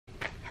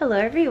Hello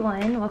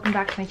everyone, welcome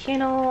back to my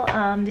channel.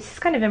 This is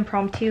kind of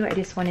impromptu. I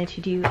just wanted to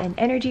do an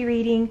energy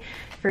reading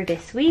for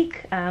this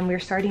week. We're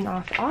starting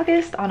off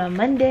August on a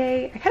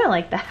Monday. I kind of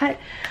like that.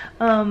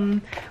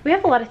 We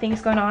have a lot of things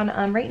going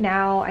on right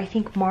now. I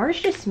think Mars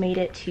just made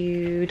it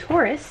to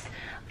Taurus,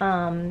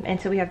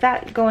 and so we have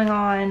that going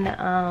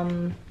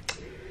on.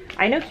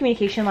 I know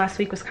communication last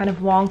week was kind of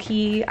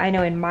wonky. I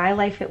know in my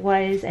life it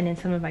was, and in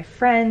some of my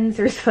friends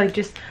there's like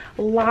just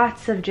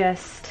lots of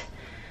just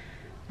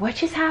what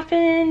just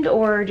happened,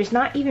 or just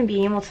not even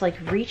being able to like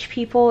reach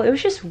people. It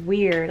was just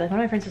weird. Like one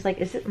of my friends was like,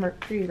 is it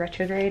Mercury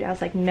retrograde? I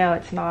was like, no,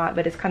 it's not,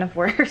 but it's kind of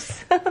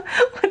worse.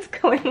 What's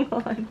going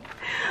on?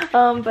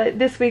 But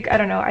this week, I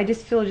don't know, I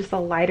just feel just a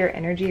lighter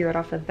energy right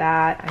off the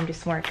bat. I'm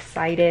just more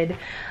excited.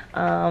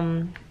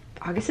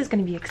 August is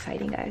going to be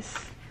exciting, guys.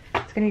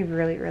 It's going to be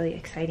really, really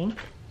exciting.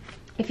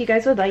 If you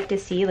guys would like to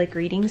see like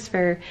readings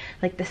for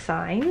like the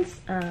signs,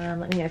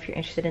 let me know if you're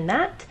interested in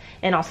that,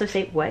 and also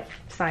say what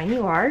sign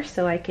you are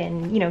so I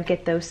can, you know,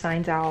 get those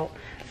signs out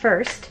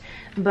first.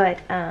 But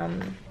yeah,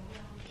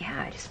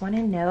 I just want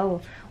to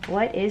know,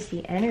 what is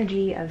the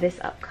energy of this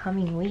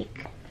upcoming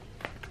week?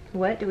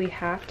 What do we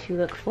have to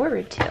look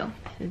forward to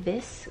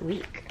this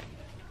week?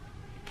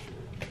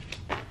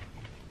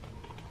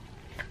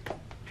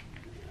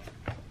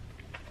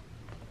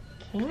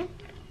 Okay.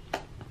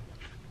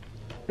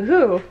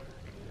 Ooh.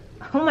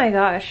 Oh my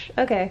gosh.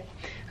 Okay.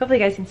 Hopefully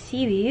you guys can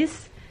see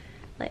these.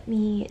 Let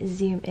me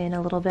zoom in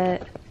a little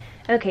bit.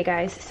 Okay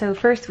guys, so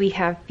first we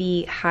have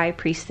the High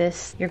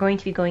Priestess. You're going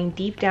to be going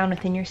deep down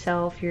within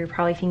yourself. You're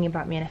probably thinking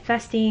about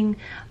manifesting,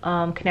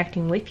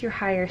 connecting with your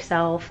higher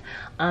self.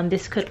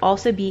 This could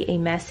also be a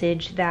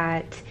message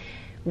that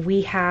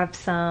we have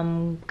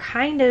some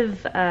kind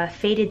of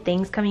faded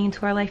things coming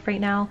into our life right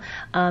now.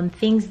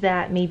 Things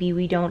that maybe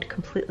we don't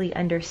completely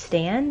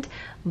understand,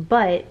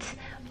 but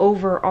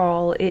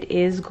overall it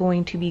is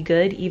going to be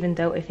good, even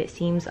though if it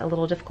seems a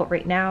little difficult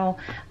right now.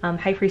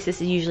 High Priestess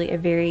is usually a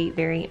very,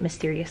 very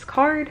mysterious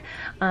card,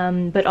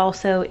 but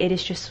also it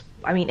is just,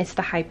 I mean, it's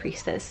the High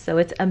Priestess, so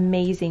it's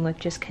amazing with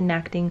just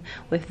connecting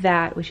with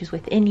that which is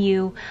within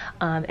you,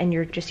 and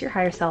your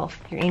higher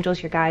self, your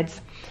angels, your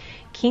guides.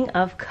 King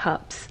of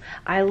Cups.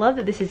 I love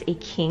that this is a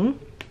king,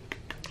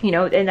 you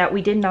know, and that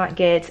we did not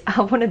get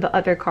one of the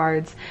other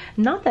cards.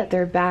 Not that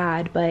they're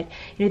bad, but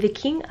you know, the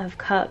King of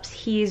Cups,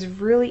 he is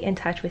really in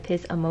touch with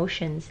his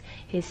emotions,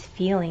 his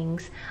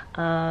feelings.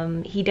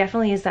 He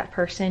definitely is that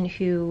person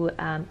who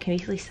can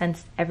basically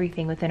sense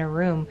everything within a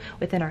room,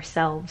 within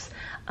ourselves.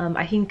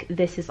 I think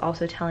this is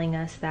also telling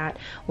us that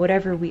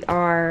whatever we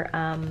are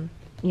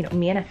you know,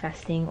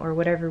 manifesting, or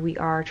whatever we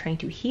are trying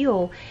to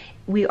heal,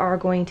 we are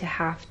going to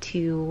have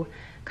to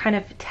kind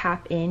of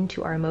tap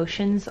into our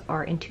emotions,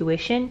 our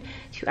intuition,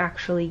 to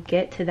actually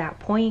get to that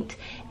point.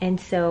 And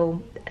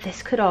so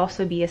this could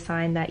also be a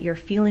sign that you're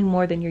feeling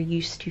more than you're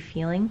used to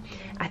feeling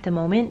at the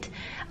moment.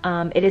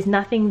 It is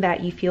nothing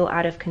that you feel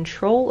out of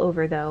control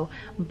over though,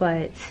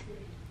 but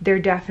there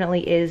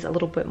definitely is a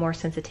little bit more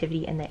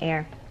sensitivity in the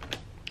air.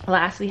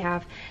 Last, we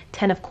have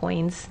 10 of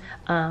Coins,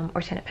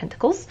 or 10 of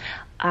Pentacles.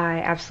 I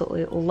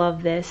absolutely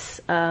love this.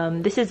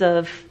 This is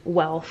of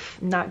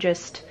wealth, not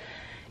just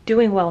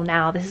doing well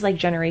now. This is like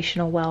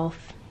generational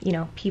wealth. You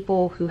know,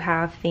 people who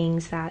have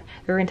things that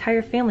their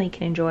entire family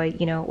can enjoy,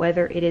 you know,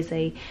 whether it is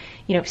a,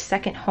 you know,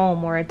 second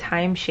home or a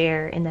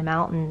timeshare in the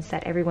mountains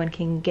that everyone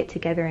can get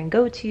together and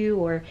go to,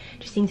 or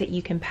just things that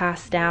you can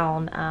pass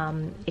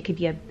down. It could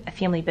be a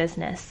family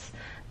business.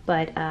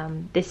 But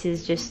this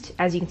is just,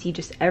 as you can see,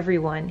 just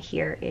everyone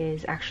here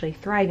is actually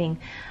thriving.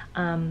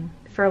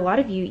 For a lot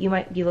of you, you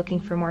might be looking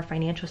for more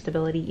financial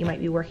stability. You might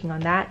be working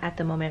on that at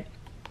the moment.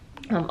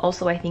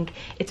 Also, I think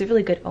it's a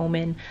really good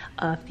omen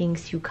of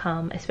things to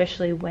come,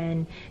 especially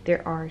when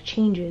there are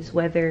changes,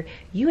 whether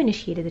you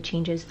initiated the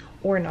changes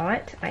or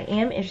not. I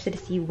am interested to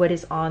see what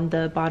is on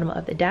the bottom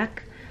of the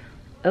deck.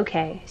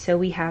 Okay, so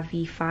we have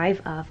the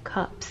Five of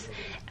Cups.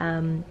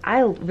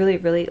 I really,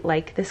 really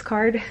like this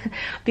card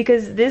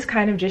because this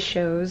kind of just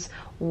shows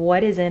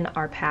what is in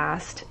our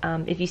past.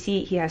 If you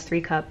see, he has 3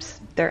 cups,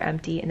 they're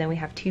empty, and then we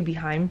have 2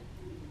 behind.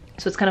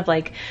 So it's kind of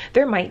like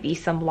there might be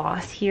some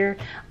loss here,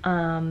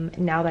 now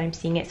that I'm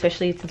seeing it,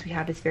 especially since we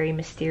have this very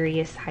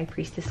mysterious High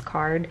Priestess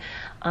card.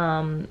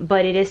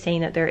 But it is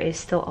saying that there is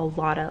still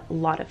a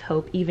lot of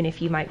hope, even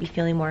if you might be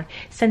feeling more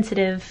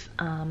sensitive,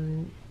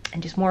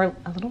 and just a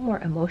little more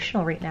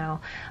emotional right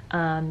now.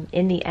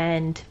 In the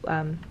end,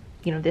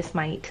 you know, this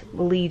might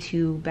lead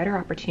to better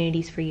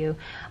opportunities for you,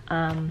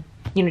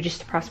 you know, just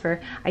to prosper.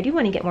 I do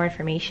want to get more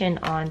information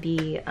on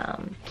the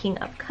King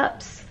of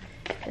Cups,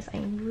 because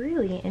I'm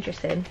really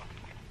interested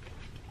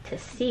to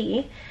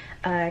see.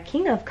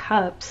 King of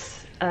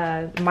Cups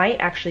might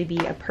actually be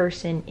a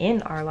person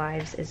in our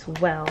lives as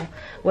well,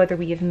 whether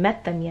we have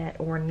met them yet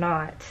or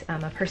not.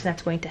 A person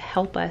that's going to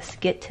help us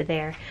get to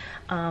there.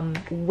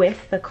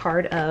 With the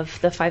card of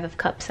the Five of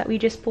Cups that we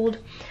just pulled,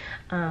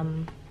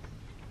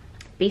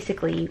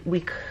 basically we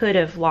could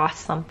have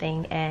lost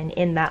something, and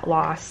in that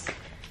loss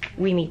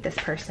we meet this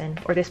person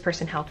or this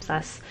person helps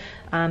us.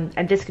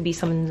 And this could be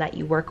someone that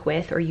you work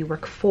with or you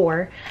work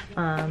for.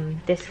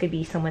 This could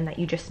be someone that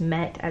you just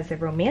met as a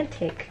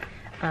romantic,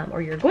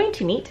 or you're going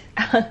to meet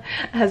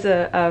as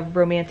a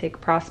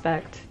romantic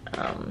prospect.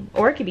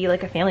 Or it could be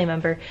like a family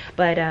member,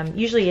 but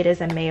usually it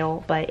is a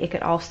male, but it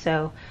could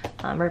also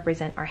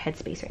represent our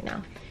headspace right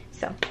now.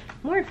 So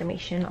more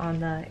information on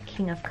the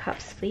King of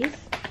Cups, please.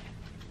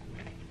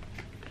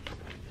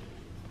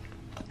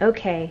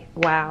 Okay,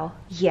 wow.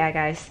 Yeah,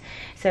 guys.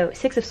 So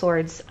Six of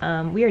Swords,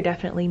 we are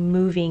definitely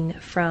moving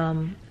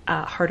from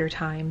harder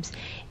times.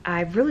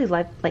 I really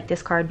like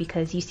this card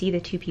because you see the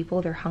two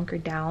people, they're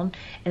hunkered down,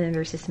 and then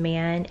there's this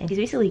man, and he's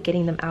basically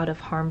getting them out of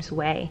harm's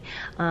way.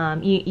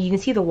 You can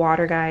see the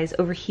water, guys.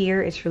 Over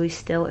here, it's really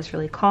still, it's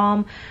really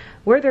calm.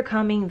 Where they're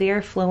coming,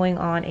 they're flowing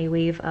on a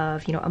wave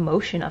of, you know,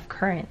 emotion, of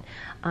current.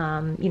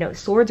 You know,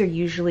 swords are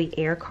usually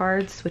air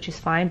cards, which is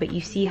fine, but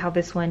you see how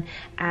this one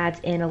adds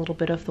in a little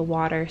bit of the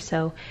water.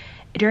 So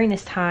during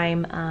this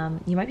time,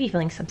 you might be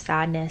feeling some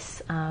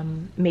sadness,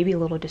 maybe a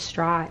little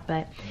distraught,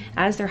 but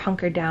as they're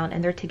hunkered down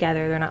and they're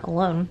together, they're not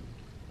alone,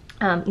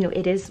 you know,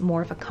 it is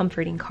more of a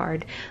comforting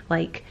card.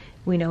 Like,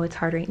 we know it's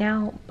hard right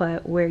now,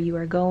 but where you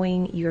are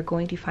going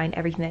to find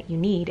everything that you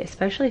need,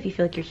 especially if you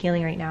feel like you're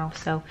healing right now.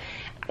 So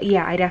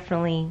yeah, I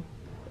definitely,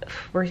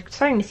 we're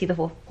starting to see the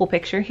whole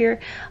picture here.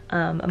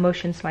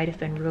 Emotions might have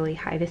been really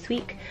high this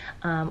week,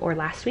 or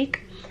last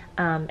week.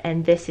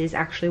 And this is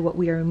actually what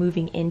we are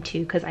moving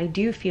into, because I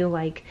do feel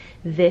like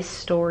this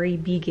story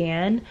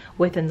began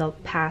within the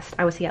past,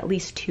 I would say, at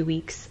least 2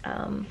 weeks.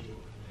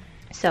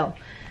 So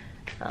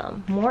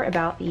more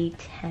about the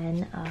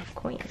 10 of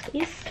Coins,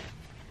 please.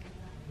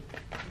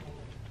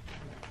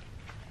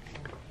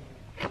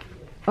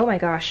 Oh my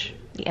gosh,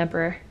 the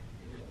Emperor.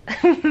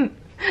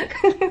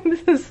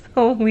 This is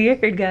so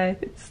weird,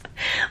 guys.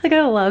 Like,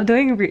 I love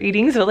doing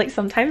readings, but like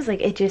sometimes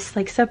like it just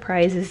like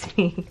surprises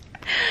me.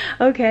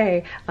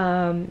 Okay,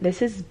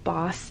 this is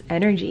boss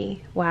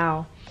energy.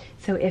 Wow.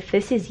 So if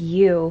this is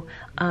you,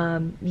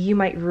 you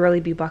might really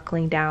be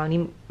buckling down.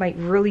 You might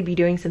really be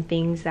doing some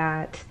things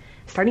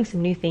starting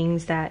some new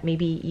things that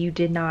maybe you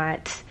did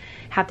not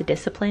have the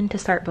discipline to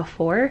start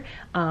before.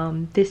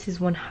 This is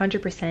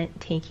 100%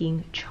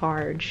 taking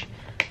charge.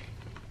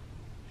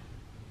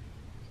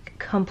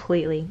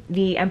 Completely.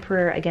 The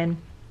Emperor, again,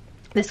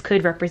 this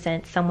could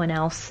represent someone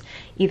else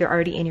either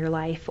already in your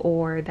life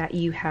or that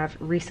you have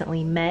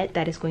recently met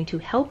that is going to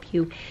help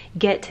you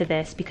get to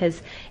this,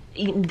 because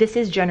this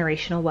is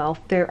generational wealth.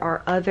 There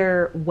are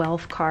other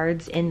wealth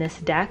cards in this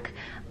deck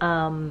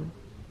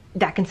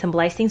that can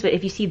symbolize things, but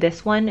if you see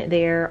this one,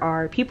 there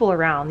are people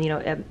around, you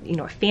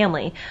know, a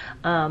family.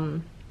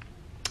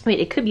 I mean,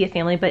 it could be a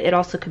family, but it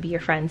also could be your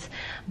friends.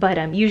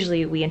 But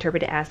usually we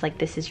interpret it as like,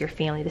 this is your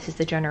family. This is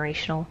the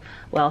generational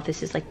wealth.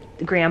 This is like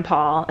the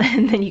grandpa.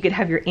 And then you could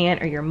have your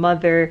aunt or your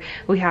mother.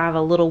 We have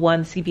a little one.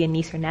 This could be a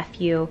niece or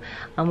nephew.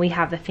 We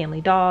have the family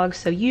dog.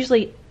 So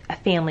usually a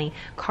family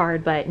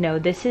card, but no,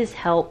 this is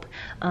help.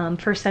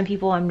 For some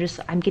people, I'm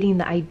getting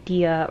the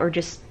idea or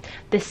just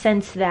the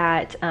sense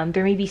that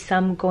there may be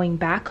some going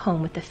back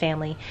home with the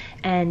family,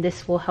 and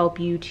this will help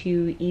you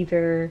to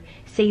either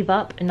save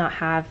up and not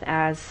have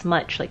as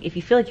much. Like if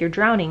you feel like you're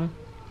drowning,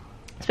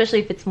 especially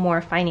if it's more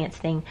a finance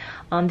thing,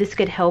 this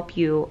could help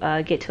you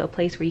get to a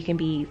place where you can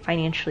be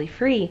financially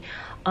free.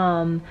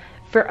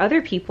 For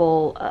other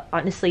people,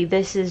 honestly,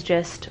 this is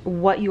just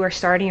what you are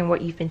starting and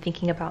what you've been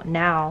thinking about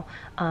now,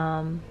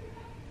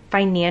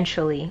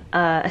 financially,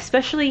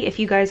 especially if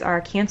you guys are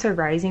Cancer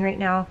rising right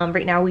now.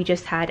 Right now we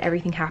just had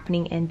everything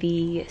happening in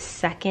the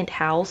second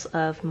house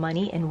of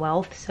money and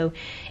wealth. So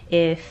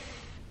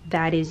if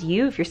that is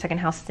you, if your second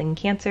house is in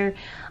Cancer,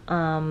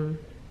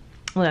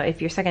 well, no,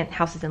 if your second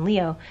house is in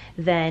Leo,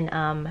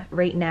 then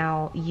right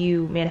now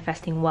you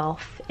manifesting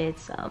wealth,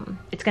 it's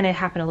going to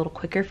happen a little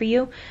quicker for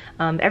you.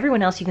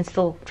 Everyone else, you can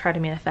still try to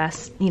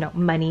manifest, you know,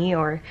 money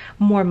or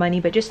more money,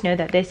 but just know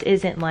that this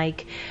isn't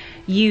like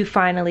you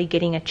finally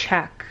getting a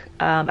check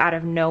out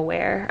of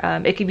nowhere.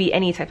 It could be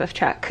any type of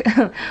check.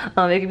 It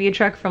could be a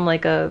check from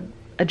like a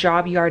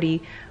job you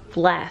already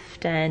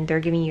left and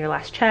they're giving you your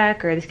last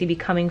check, or this could be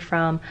coming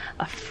from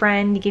a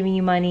friend giving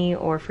you money,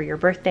 or for your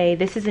birthday.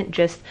 This isn't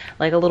just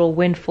like a little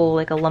windfall,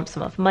 like a lump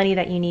sum of money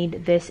that you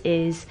need. This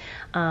is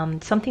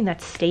something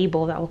that's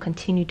stable, that will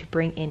continue to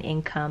bring in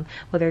income,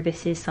 whether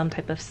this is some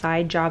type of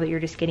side job that you're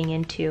just getting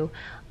into,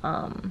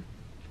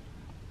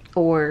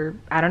 or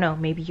I don't know,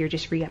 maybe you're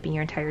just re-upping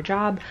your entire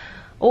job,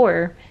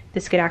 or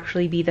this could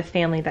actually be the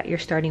family that you're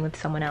starting with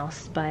someone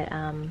else. But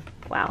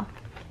wow,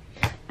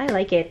 I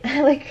like it.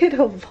 I like it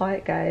a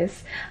lot,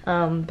 guys.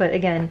 But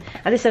again,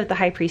 as I said with the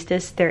High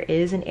Priestess, there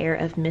is an air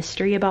of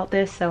mystery about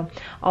this. So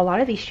a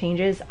lot of these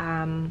changes,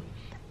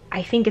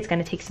 I think it's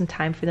going to take some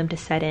time for them to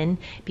set in,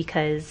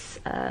 because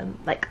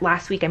like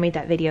last week I made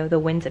that video, the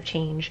winds of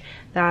change.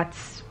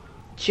 That's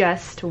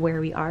just where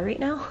we are right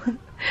now.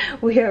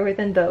 We are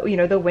within the, you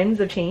know, the winds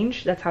of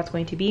change. That's how it's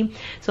going to be.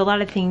 So a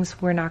lot of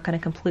things we're not going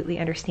to completely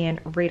understand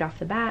right off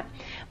the bat,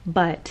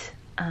 but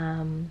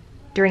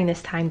during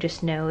this time,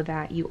 just know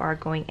that you are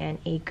going in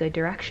a good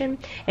direction.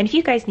 And if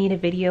you guys need a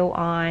video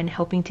on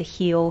helping to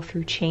heal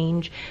through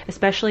change,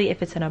 especially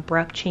if it's an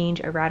abrupt change,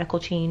 a radical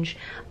change,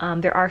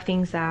 there are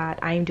things that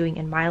I am doing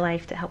in my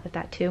life to help with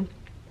that too.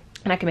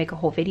 And I can make a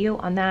whole video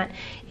on that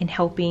in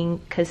helping,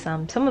 because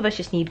some of us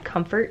just need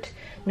comfort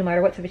no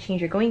matter what type of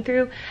change you're going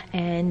through.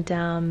 And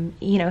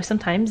you know,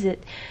 sometimes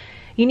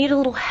you need a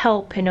little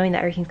help in knowing that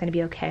everything's going to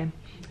be okay.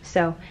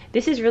 So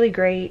this is really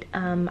great.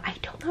 I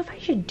don't know if I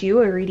should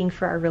do a reading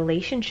for our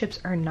relationships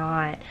or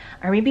not,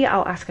 or maybe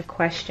I'll ask a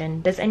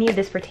question. Does any of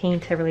this pertain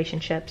to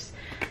relationships?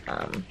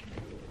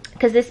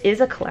 Because this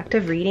is a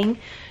collective reading.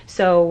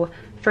 So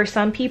for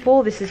some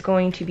people, this is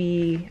going to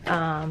be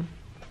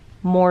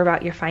more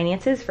about your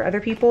finances. For other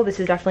people, this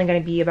is definitely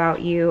going to be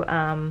about you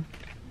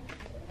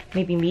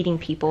maybe meeting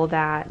people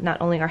that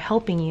not only are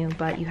helping you,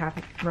 but you have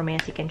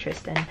romantic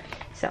interest in.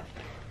 So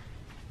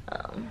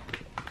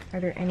are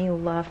there any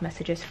love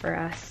messages for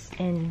us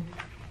in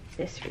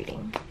this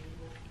reading?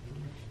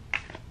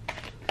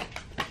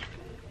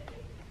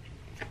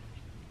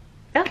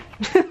 Oh,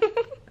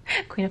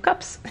 Queen of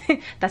Cups.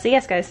 That's a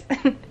yes, guys.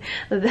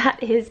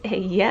 That is a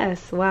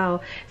yes.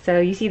 Wow.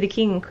 So you see the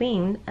king and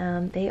queen,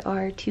 they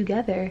are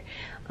together.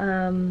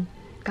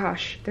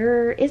 Gosh,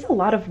 there is a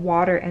lot of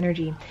water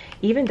energy.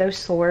 Even though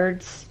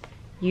swords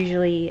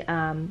usually you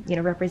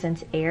know,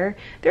 represents air,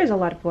 there's a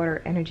lot of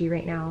water energy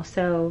right now.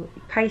 So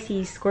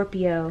Pisces,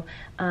 Scorpio,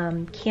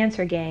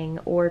 Cancer gang,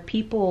 or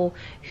people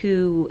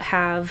who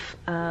have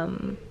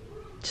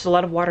just a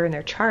lot of water in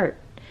their chart.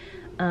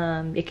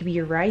 It could be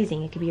your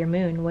rising, it could be your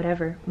moon,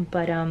 whatever.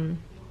 But there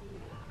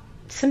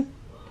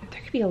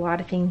could be a lot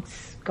of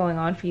things going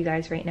on for you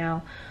guys right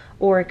now.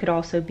 Or it could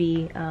also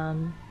be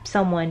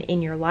someone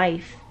in your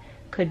life,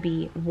 could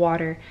be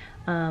water.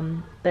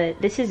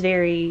 But this is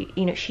very,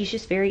 you know, she's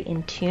just very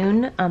in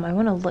tune. I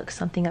want to look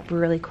something up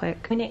really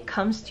quick. When it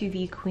comes to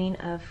the Queen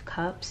of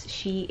Cups,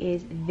 she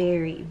is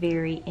very,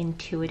 very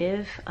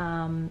intuitive.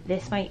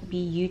 This might be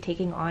you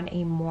taking on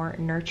a more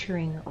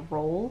nurturing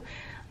role.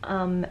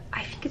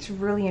 I think it's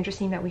really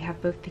interesting that we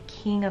have both the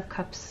King of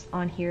Cups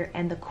on here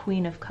and the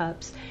Queen of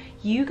Cups.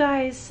 You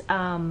guys,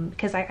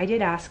 because I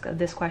did ask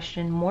this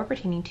question more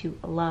pertaining to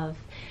love.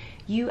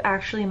 You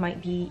actually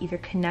might be either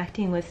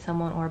connecting with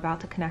someone or about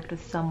to connect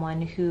with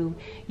someone who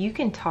you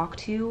can talk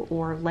to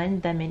or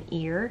lend them an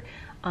ear,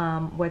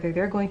 whether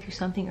they're going through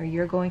something or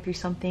you're going through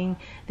something.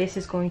 This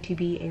is going to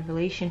be a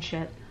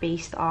relationship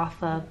based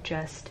off of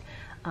just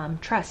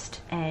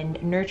trust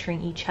and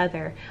nurturing each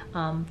other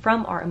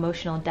from our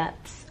emotional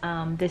depths.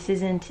 This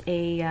isn't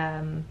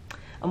a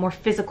more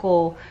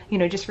physical, you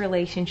know, just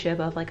relationship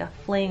of like a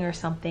fling or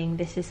something.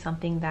 This is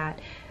something that,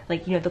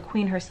 like, you know, the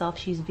queen herself,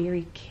 she's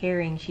very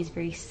caring, she's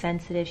very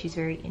sensitive, she's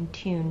very in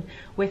tune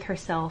with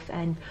herself.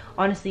 And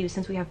honestly,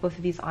 since we have both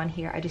of these on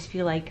here, I just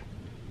feel like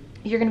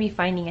you're going to be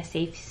finding a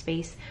safe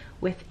space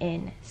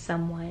within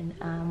someone,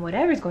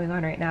 whatever's going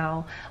on right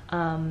now.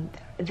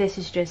 This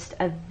is just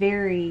a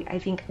very, I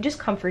think, just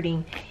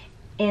comforting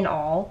in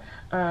all.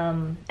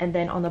 And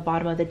then on the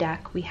bottom of the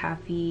deck, we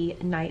have the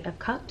Knight of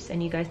Cups,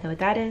 and you guys know what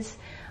that is.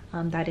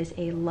 That is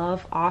a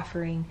love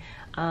offering.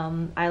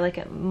 I like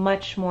it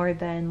much more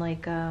than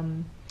like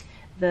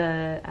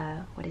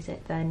the what is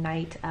it, the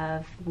Knight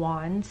of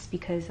Wands,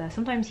 because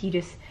sometimes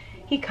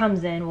he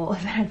comes in, well,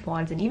 the Knight of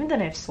Wands and even the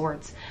Knight of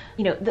Swords,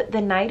 you know,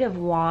 the Knight of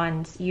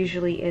Wands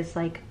usually is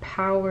like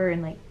power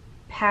and like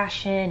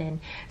passion, and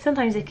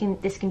sometimes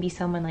this can be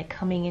someone like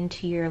coming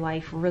into your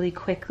life really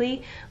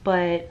quickly,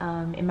 but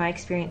in my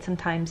experience,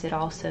 sometimes it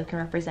also can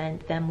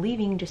represent them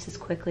leaving just as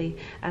quickly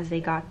as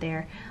they got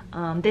there.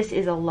 This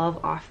is a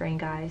love offering,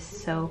 guys.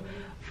 So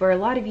for a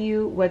lot of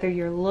you, whether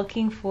you're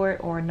looking for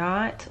it or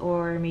not,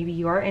 or maybe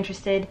you are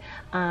interested,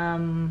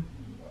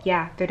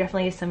 yeah, there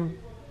definitely is some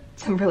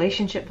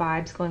relationship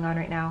vibes going on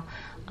right now.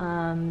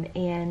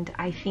 And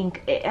I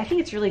think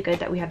it's really good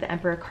that we have the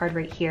Emperor card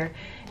right here,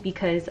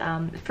 because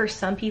for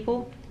some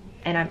people,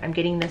 and I'm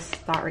getting this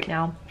thought right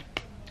now,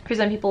 for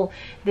some people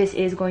this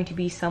is going to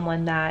be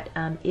someone that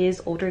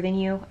is older than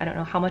you. I don't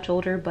know how much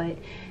older, but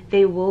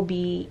they will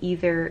be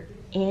either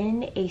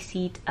in a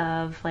seat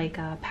of like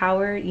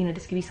power. You know,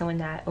 this could be someone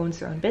that owns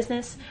their own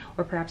business,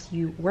 or perhaps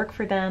you work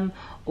for them,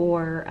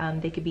 or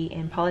they could be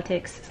in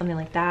politics, something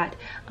like that.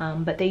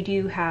 But they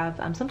do have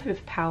some type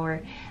of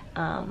power,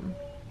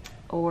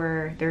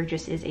 or there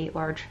just is a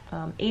large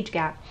age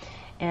gap.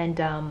 And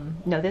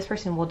no, this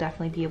person will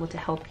definitely be able to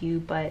help you,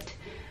 but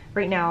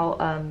right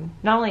now,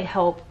 not only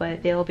help,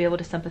 but they'll be able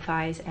to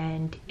sympathize.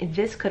 And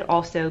this could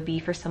also be,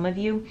 for some of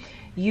you,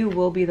 you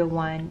will be the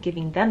one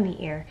giving them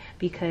the ear,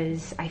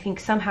 because I think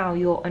somehow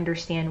you'll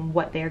understand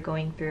what they're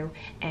going through,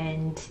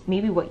 and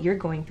maybe what you're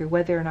going through,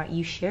 whether or not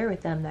you share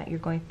with them that you're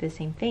going through the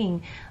same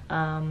thing.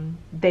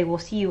 They will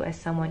see you as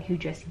someone who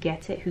just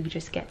gets it, who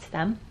just gets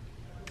them.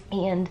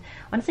 And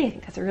honestly, I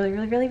think that's a really,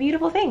 really, really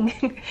beautiful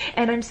thing.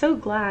 And I'm so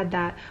glad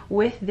that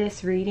with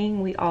this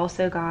reading, we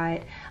also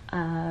got,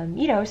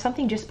 you know,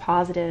 something just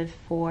positive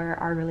for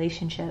our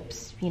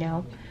relationships, you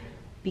know,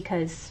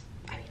 because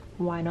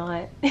why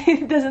not?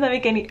 Doesn't that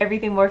make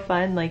everything more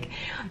fun? Like,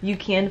 you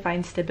can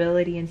find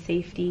stability and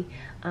safety.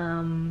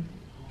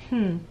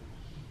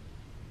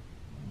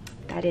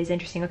 That is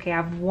interesting. Okay, I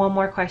have one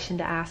more question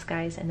to ask,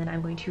 guys, and then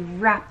I'm going to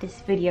wrap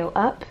this video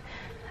up.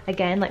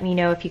 Again, let me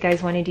know if you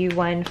guys want to do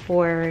one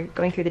for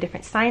going through the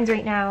different signs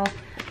right now,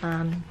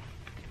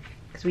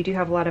 because we do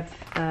have a lot of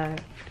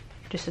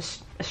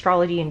just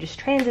astrology and just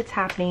transits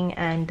happening,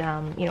 and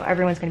you know,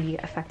 everyone's going to be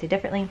affected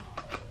differently.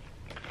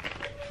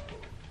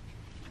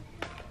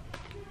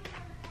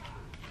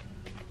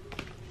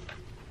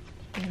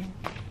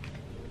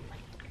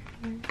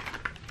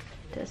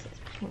 Does this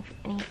pertain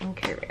to money and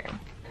career?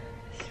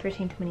 This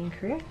pertain to money and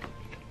career?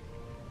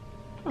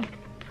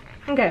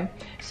 Okay,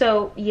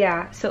 so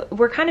yeah, so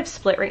we're kind of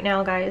split right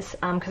now, guys,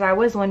 because I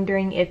was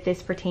wondering if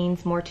this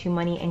pertains more to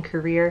money and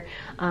career.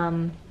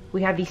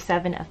 We have the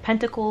 7 of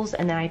Pentacles,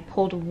 and then I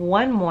pulled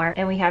one more,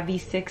 and we have the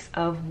 6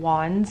 of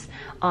Wands.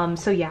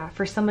 So yeah,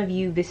 for some of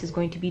you, this is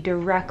going to be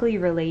directly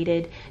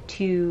related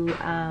to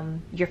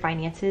your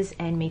finances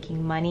and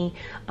making money.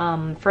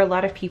 For a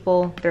lot of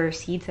people, there are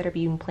seeds that are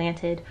being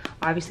planted.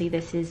 Obviously,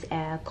 this is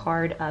a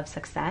card of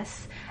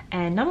success,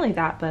 and not only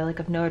that, but like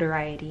of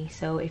notoriety.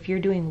 So if you're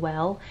doing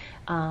well,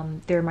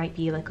 there might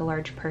be like a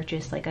large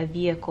purchase, like a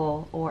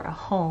vehicle or a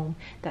home,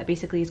 that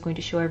basically is going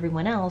to show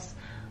everyone else,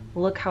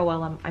 look how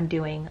well I'm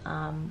doing.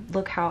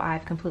 Look how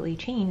I've completely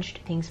changed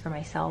things for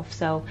myself.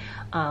 So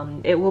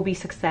it will be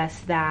success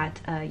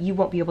that you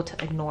won't be able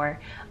to ignore.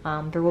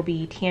 There will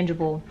be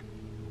tangible,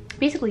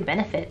 basically,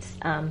 benefits.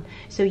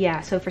 So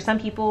yeah, so for some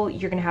people,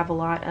 you're gonna have a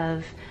lot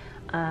of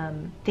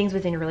things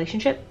within your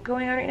relationship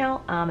going on right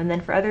now. And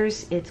then for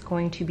others, it's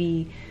going to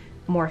be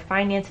more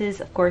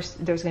finances. Of course,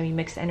 there's gonna be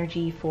mixed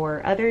energy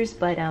for others,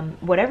 but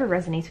whatever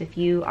resonates with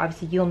you,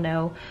 obviously you'll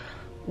know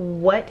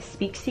what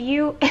speaks to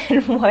you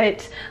and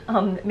what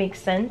makes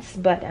sense.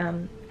 But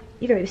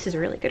either way, this is a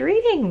really good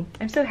reading.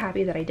 I'm so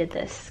happy that I did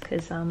this,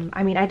 because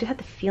I mean, I just had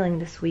the feeling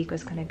this week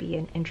was going to be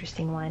an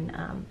interesting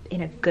one,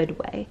 in a good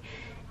way.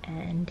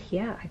 And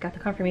yeah, I got the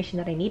confirmation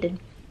that I needed.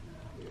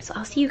 So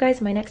I'll see you guys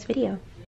in my next video.